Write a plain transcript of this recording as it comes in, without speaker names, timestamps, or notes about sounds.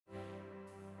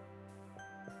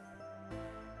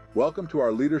Welcome to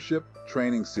our leadership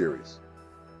training series.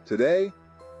 Today,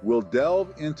 we'll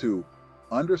delve into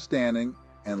understanding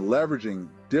and leveraging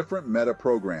different meta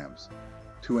programs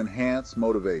to enhance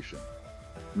motivation.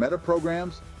 Meta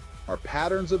programs are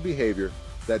patterns of behavior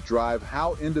that drive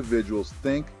how individuals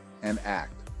think and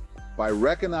act. By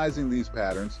recognizing these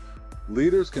patterns,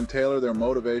 leaders can tailor their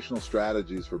motivational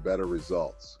strategies for better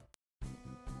results.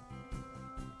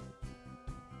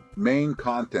 Main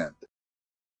content.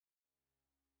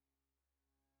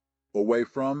 Away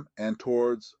from and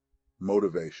towards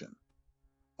motivation.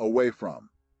 Away from.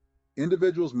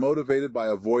 Individuals motivated by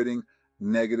avoiding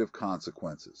negative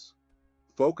consequences.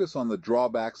 Focus on the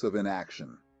drawbacks of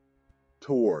inaction.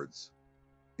 Towards.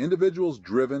 Individuals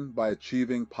driven by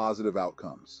achieving positive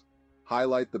outcomes.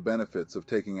 Highlight the benefits of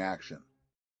taking action.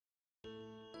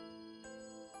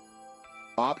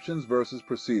 Options versus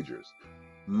procedures.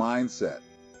 Mindset.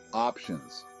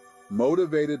 Options.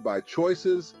 Motivated by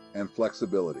choices and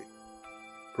flexibility.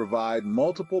 Provide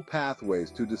multiple pathways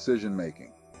to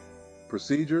decision-making.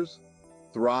 Procedures.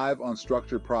 Thrive on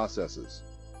structured processes.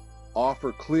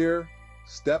 Offer clear,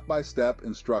 step-by-step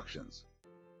instructions.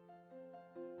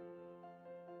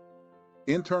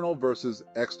 Internal versus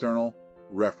external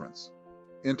reference.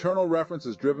 Internal reference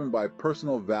is driven by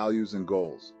personal values and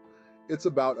goals. It's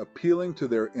about appealing to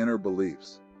their inner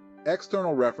beliefs.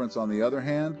 External reference, on the other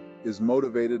hand, is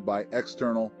motivated by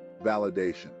external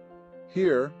validation.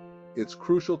 Here, it's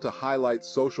crucial to highlight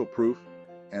social proof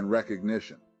and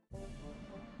recognition.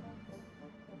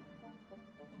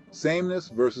 Sameness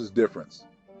versus difference.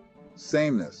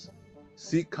 Sameness.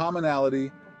 Seek commonality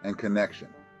and connection.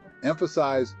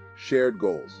 Emphasize shared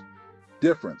goals.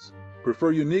 Difference.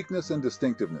 Prefer uniqueness and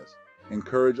distinctiveness.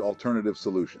 Encourage alternative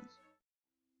solutions.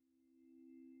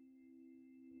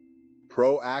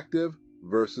 Proactive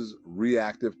versus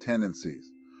reactive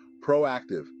tendencies.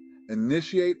 Proactive.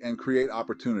 Initiate and create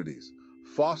opportunities.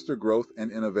 Foster growth and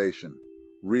innovation.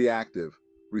 Reactive.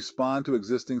 Respond to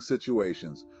existing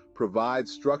situations. Provide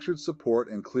structured support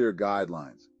and clear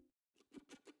guidelines.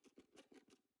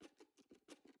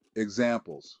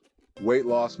 Examples. Weight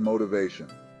loss motivation.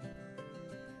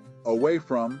 Away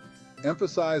from.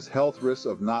 Emphasize health risks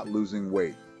of not losing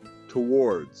weight.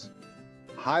 Towards.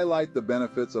 Highlight the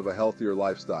benefits of a healthier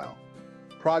lifestyle.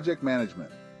 Project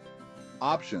management.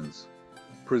 Options.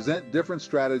 Present different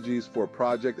strategies for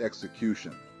project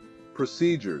execution.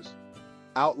 Procedures.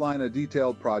 Outline a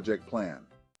detailed project plan.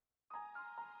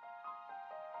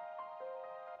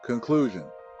 Conclusion.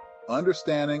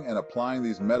 Understanding and applying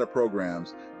these meta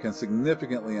programs can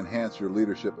significantly enhance your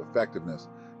leadership effectiveness.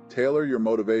 Tailor your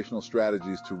motivational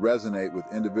strategies to resonate with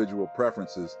individual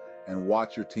preferences and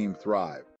watch your team thrive.